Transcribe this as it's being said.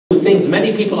things,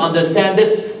 many people understand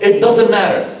it, it doesn't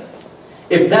matter.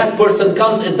 If that person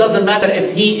comes, it doesn't matter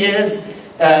if he is,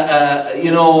 a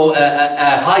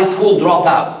high school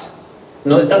dropout.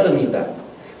 No, it doesn't mean that.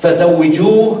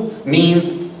 فَزَوِّجُوهُ means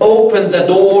open the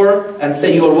door and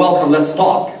say, you're welcome, let's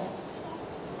talk.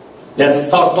 Let's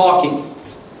start talking.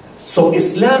 So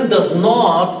Islam does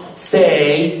not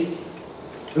say,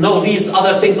 no, these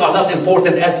other things are not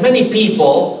important. As many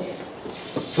people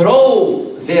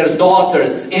throw their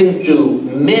daughters into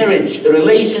marriage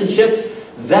relationships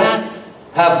that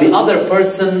have the other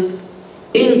person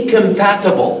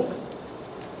incompatible.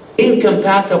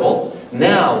 Incompatible.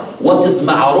 Now, what is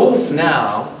ma'roof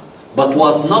now, but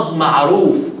was not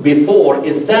ma'roof before,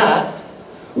 is that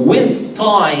with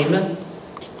time,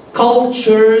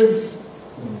 cultures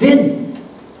did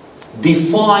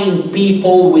define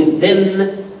people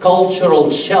within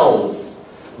cultural shells,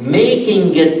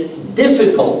 making it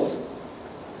difficult,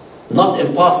 not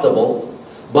impossible,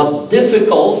 but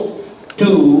difficult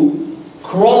to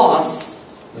cross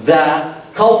the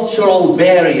cultural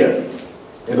barrier.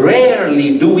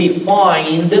 Rarely do we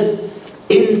find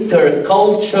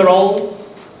intercultural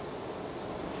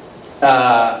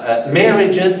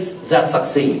marriages that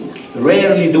succeed.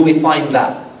 Rarely do we find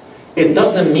that. It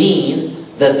doesn't mean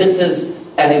that this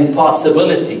is an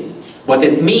impossibility. What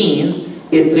it means,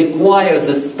 it requires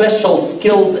a special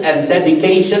skills and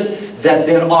dedication, that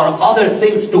there are other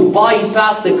things to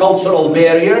bypass the cultural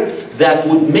barrier that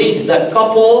would make the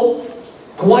couple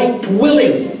quite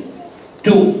willing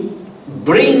to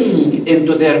bring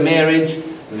into their marriage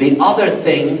the other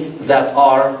things that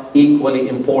are equally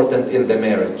important in the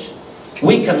marriage.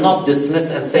 We cannot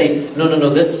dismiss and say, no,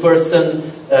 this person,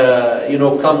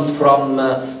 comes from,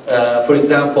 for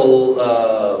example,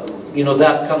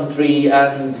 that country,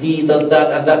 and he does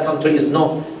that, and that country is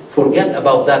no. Forget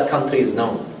about that country is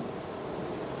no.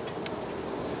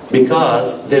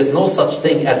 Because there's no such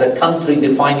thing as a country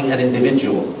defining an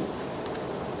individual.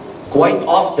 Quite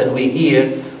often we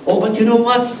hear, oh, but you know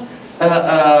what?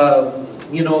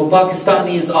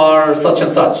 Pakistanis are such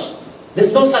and such.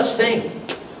 There's no such thing.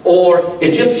 Or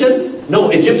Egyptians? No,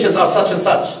 Egyptians are such and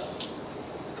such.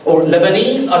 Or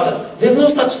Lebanese are such. There's no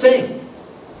such thing.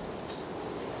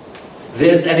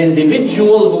 There's an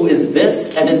individual who is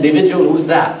this, an individual who is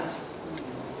that.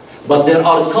 But there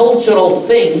are cultural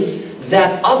things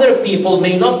that other people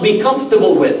may not be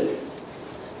comfortable with.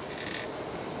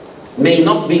 May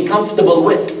not be comfortable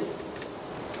with.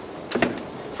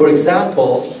 For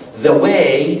example, the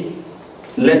way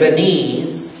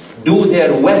Lebanese do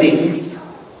their weddings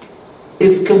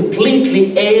is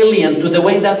completely alien to the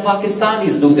way that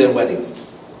Pakistanis do their weddings.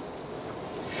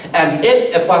 And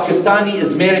if a Pakistani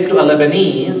is married to a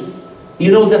Lebanese,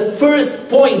 the first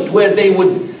point where they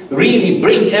would really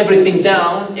bring everything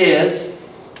down is,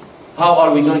 how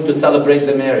are we going to celebrate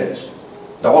the marriage?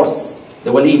 The urs,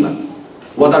 the walima.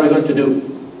 What are we going to do?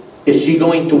 Is she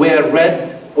going to wear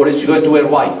red, or is she going to wear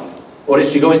white? Or is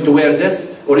she going to wear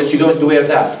this, or is she going to wear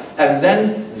that? And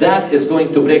then that is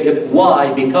going to break it.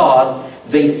 Why? Because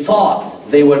they thought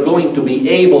they were going to be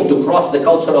able to cross the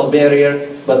cultural barrier,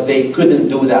 but they couldn't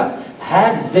do that.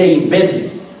 Had they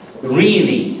been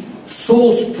really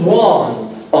so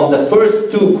strong on the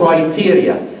first two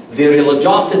criteria, the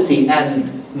religiosity and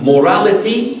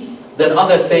morality, then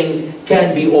other things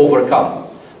can be overcome.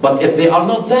 But if they are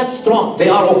not that strong, they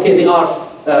are okay, they are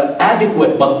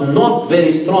adequate, but not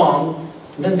very strong,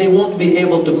 then they won't be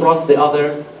able to cross the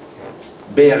other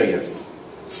barriers.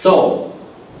 So,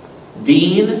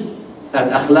 deen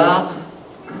and akhlaq,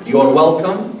 you're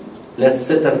welcome. Let's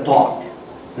sit and talk.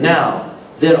 Now,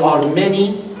 there are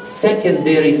many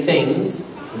secondary things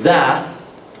that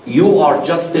you are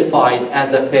justified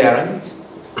as a parent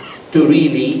to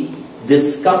really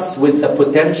discuss with the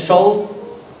potential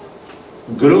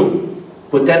groom,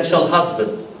 potential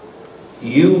husband.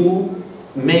 You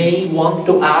may want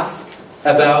to ask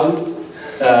about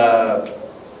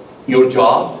your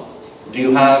job. Do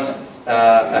you have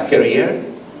a career?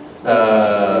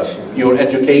 Your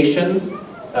education?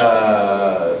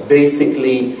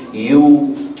 Basically,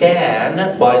 you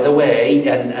can, by the way,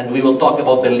 and we will talk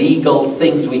about the legal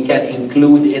things we can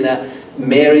include in a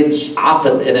marriage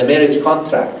aqd, in a marriage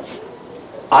contract.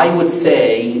 I would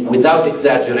say, without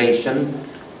exaggeration,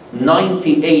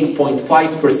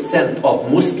 98.5% of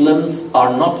Muslims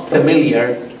are not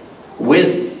familiar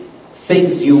with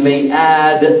things you may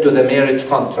add to the marriage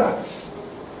contract.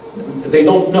 They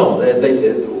don't know.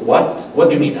 What? What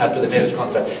do you mean add to the marriage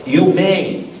contract? You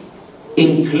may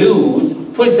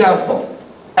include, for example,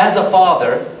 as a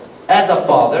father,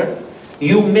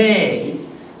 you may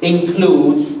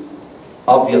include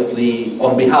obviously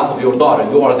on behalf of your daughter,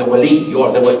 you are the wali, you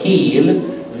are the wakil,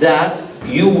 that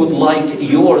you would like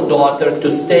your daughter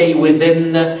to stay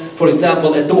within, for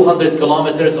example, 200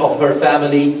 kilometers of her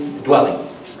family dwelling.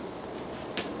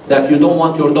 That you don't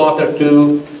want your daughter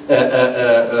to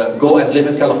go and live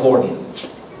in California.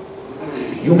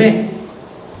 You may.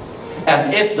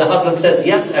 And if the husband says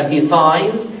yes and he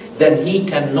signs, then he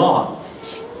cannot.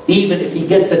 Even if he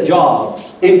gets a job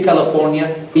in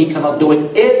California, he cannot do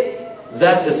it if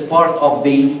that is part of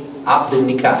the Aqd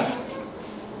al-Nikah.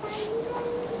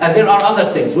 And there are other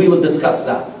things, we will discuss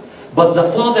that. But the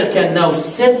father can now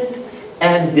sit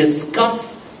and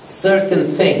discuss certain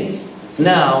things.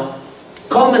 Now,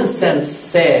 common sense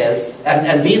says,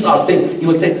 and these are things, you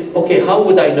will say, okay, how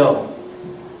would I know?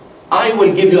 I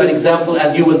will give you an example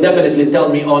and you will definitely tell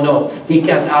me, oh no, he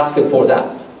can't ask him for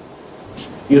that.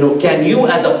 You know, can you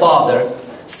as a father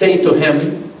say to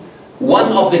him,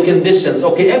 one of the conditions,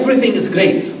 okay, everything is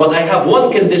great, but I have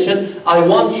one condition, I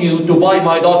want you to buy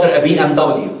my daughter a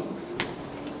BMW.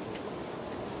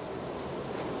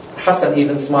 Hassan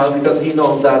even smiled because he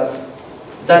knows that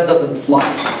that doesn't fly.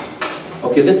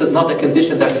 Okay, this is not a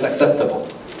condition that is acceptable.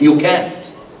 You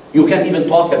can't. You can't even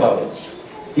talk about it.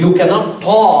 You cannot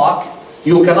talk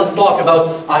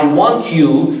about, I want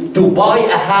you to buy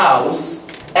a house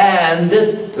and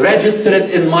register it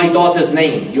in my daughter's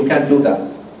name. You can't do that.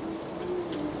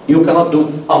 You cannot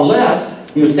do,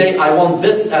 unless you say, I want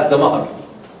this as the mahar.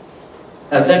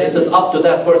 And then it is up to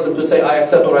that person to say, I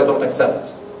accept or I don't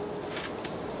accept.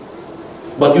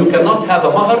 But you cannot have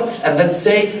a mahar and then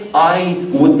say, I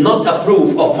would not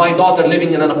approve of my daughter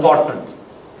living in an apartment.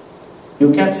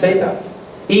 You can't say that.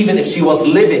 Even if she was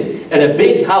living in a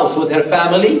big house with her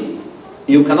family,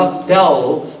 you cannot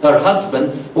tell her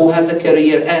husband who has a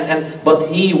career but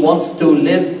he wants to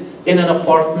live in an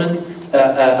apartment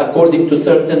according to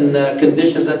certain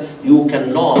conditions, and you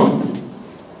cannot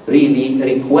really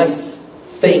request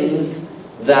things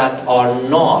that are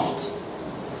not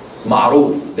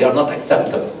ma'roof, they are not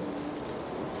acceptable.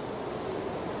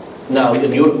 Now,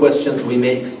 in your questions, we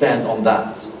may expand on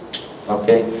that.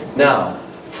 Okay? Now,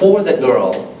 for the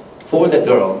girl,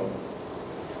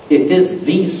 it is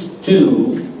these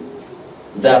two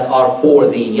that are for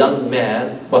the young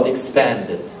man, but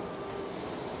expanded.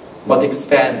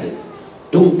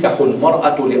 تُنْكَحُ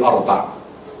الْمَرْأَةُ لِأَرْبَعٍ.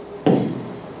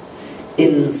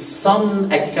 In some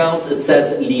accounts it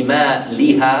says لِمَا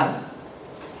لِهَا,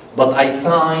 but I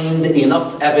find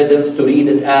enough evidence to read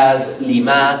it as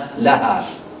لِمَا لَهَا.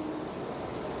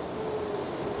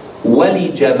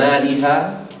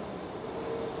 وَلِجَمَالِهَا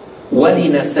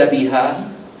وَلِنَسَبِهَا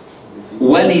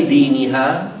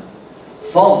وَلِدِينِهَا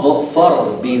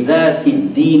فَاظْفَرْ بِذَاتِ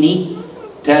الدِّينِ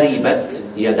تَرِبَتْ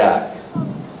يَدَاكَ.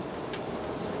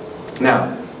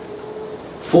 Now,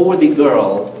 for the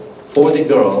girl,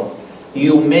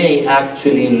 you may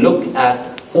actually look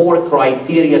at 4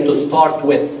 criteria to start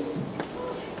with.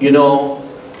 You know,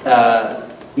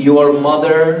 your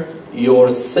mother, your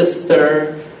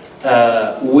sister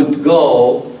would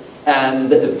go and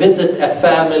visit a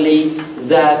family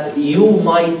that you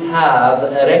might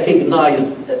have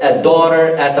recognized a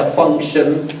daughter at a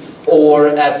function or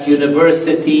at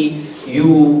university.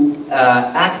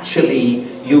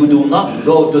 You do not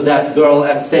go to that girl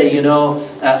and say, you know,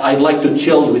 I'd like to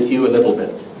chill with you a little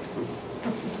bit.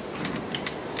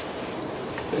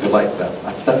 You like that?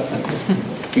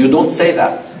 You don't say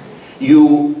that.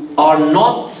 You are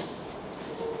not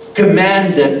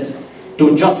commanded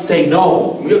to just say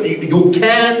no. You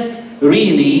can't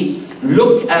really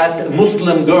look at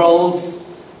Muslim girls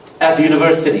at the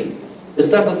university.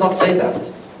 Islam does not say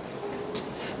that.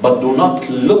 But do not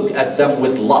look at them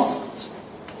with lust.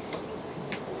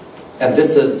 And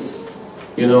this is,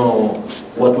 you know,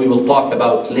 what we will talk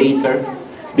about later,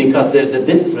 because there's a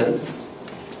difference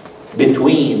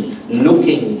between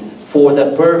looking for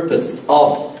the purpose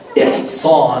of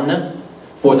ihsan,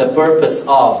 for the purpose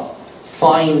of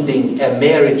finding a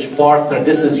marriage partner.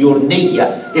 This is your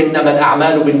niyyah, إِنَّمَا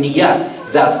الْأَعْمَالُ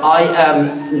بِالنِّيَّاتِ, that I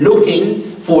am looking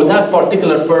for that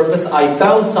particular purpose. I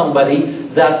found somebody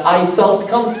that I felt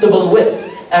comfortable with,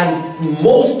 and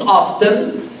most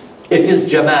often it is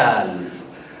jamaliha.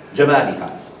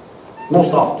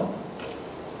 Most often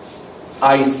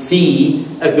I see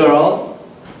a girl,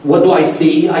 what do I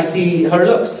see? I see her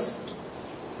looks.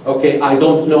 Okay, I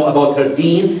don't know about her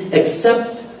deen,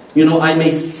 except, you know, I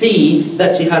may see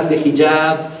that she has the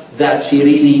hijab, that she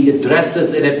really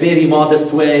dresses in a very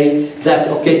modest way, that,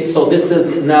 okay, so this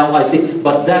is now I see,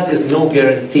 but that is no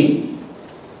guarantee.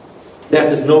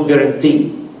 That is no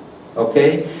guarantee.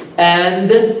 Okay?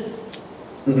 And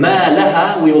ma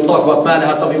laha, we will talk about ma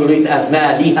laha, some people read as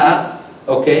ma liha.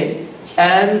 Okay?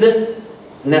 and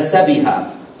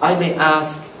nasabiha. I may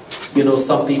ask,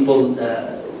 some people,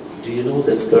 do you know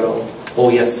this girl? Oh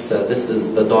yes, this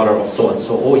is the daughter of so and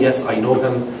so. Oh yes, I know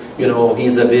him.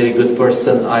 He's a very good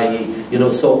person.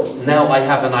 So now I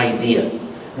have an idea.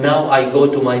 Now I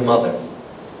go to my mother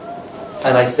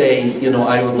and I say,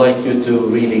 I would like you to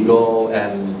really go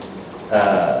and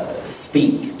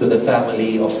speak to the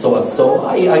family of so and so.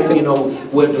 I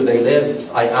where do they live?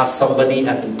 I ask somebody,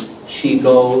 and she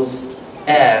goes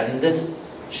and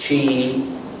she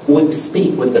would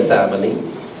speak with the family,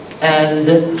 and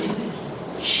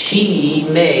she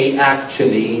may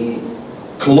actually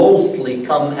closely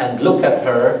come and look at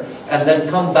her and then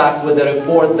come back with a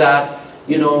report that,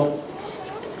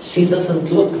 she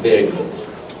doesn't look very good.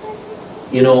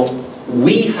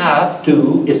 We have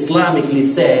to Islamically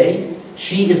say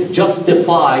she is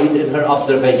justified in her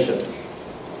observation.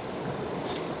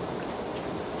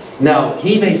 Now,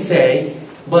 he may say,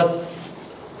 but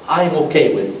I'm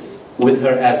okay with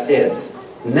her as is.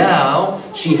 Now,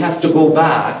 she has to go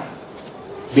back,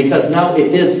 because now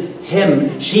it is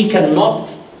him. She cannot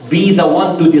be the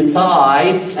one to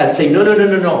decide and say, no,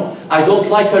 I don't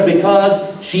like her because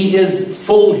she is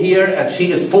full here and she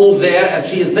is full there and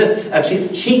she is this,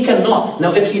 and she cannot.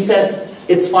 Now if he says,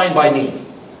 it's fine by me.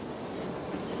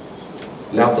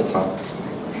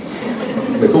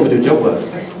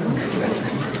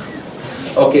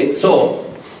 Okay, so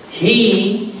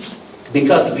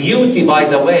because beauty, by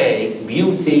the way,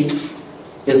 beauty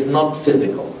is not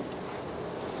physical.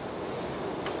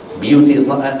 Beauty is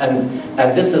not, and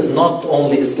this is not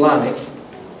only Islamic.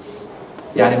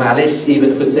 يعني معلش,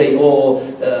 even if we say,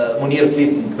 Munir,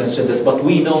 please mention this, but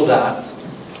we know that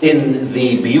in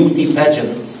the beauty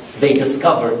pageants, they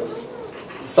discovered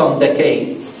some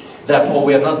decades that,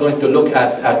 we are not going to look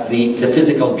at the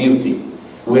physical beauty.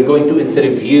 We're going to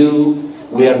interview,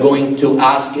 we are going to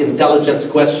ask intelligence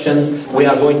questions, we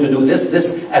are going to do this,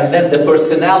 and then the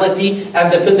personality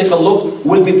and the physical look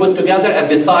will be put together and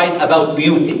decide about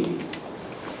beauty.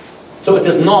 So it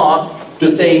is not to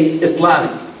say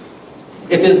Islamic.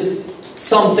 It is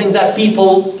something that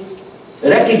people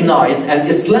recognize, and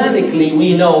Islamically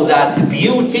we know that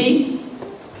beauty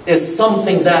is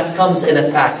something that comes in a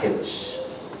package.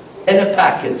 In a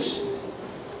package.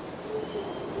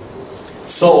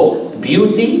 So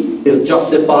beauty is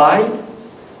justified,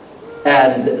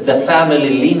 and the family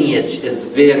lineage is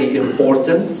very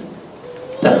important.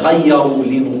 تخيروا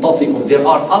لنطفكم. There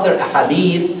are other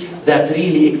ahadith that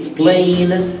really explain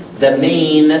the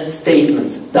main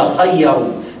statements.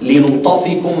 تخيروا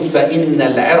لنطفكم فإن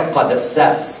العرق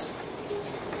دساس.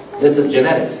 This is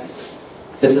genetics.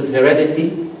 This is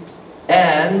heredity.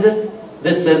 And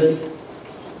this is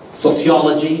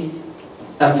sociology,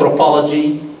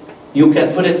 anthropology. You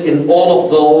can put it in all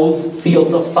of those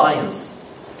fields of science.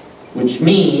 Which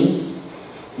means,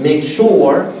 make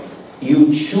sure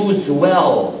you choose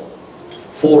well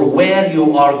for where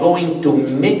you are going to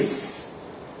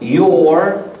mix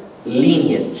your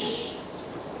lineage.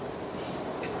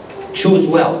 Choose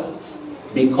well,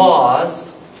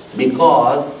 because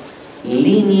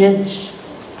lineage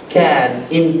can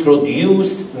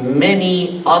introduce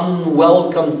many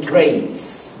unwelcome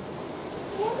traits.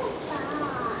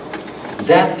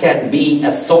 That can be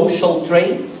a social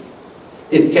trait,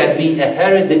 it can be a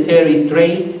hereditary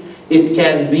trait, it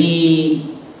can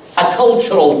be a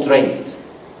cultural trait.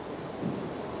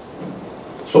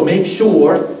 So make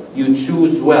sure you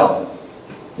choose well.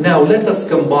 Now let us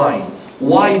combine.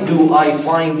 Why do I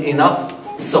find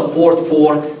enough support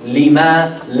for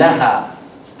lima laha?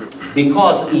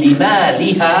 Because lima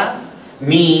liha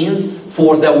means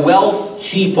for the wealth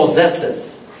she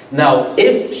possesses. Now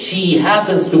if she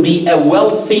happens to be a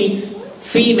wealthy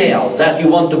female that you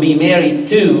want to be married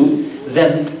to,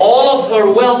 then all of her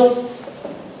wealth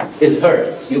is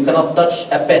hers. You cannot touch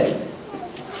a penny.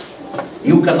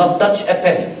 You cannot touch a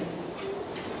penny.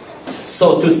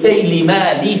 So to say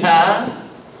lima liha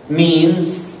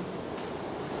means,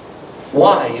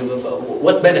 why?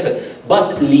 What benefit?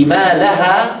 But lima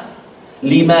laha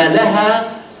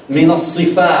min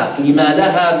الصفات, لما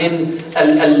لها من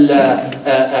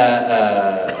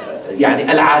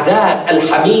يعني العادات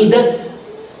الحميدة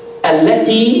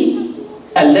التي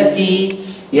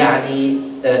يعني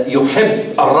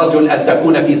يحب الرجل أن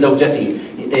تكون في زوجته.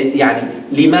 يعني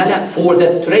لما لا, for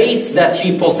the traits that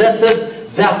she possesses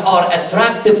that are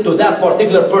attractive to that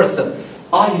particular person.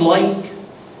 I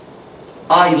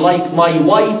like my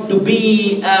wife to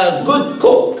be a good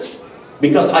cook,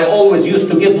 because I always used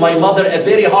to give my mother a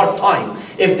very hard time.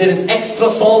 If there is extra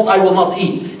salt, I will not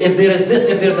eat. If there is this,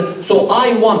 if there is a... So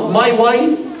I want my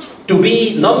wife to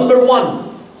be number one,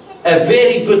 a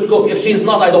very good cook. If she is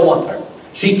not, I don't want her.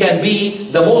 She can be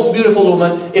the most beautiful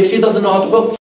woman if she doesn't know how to cook.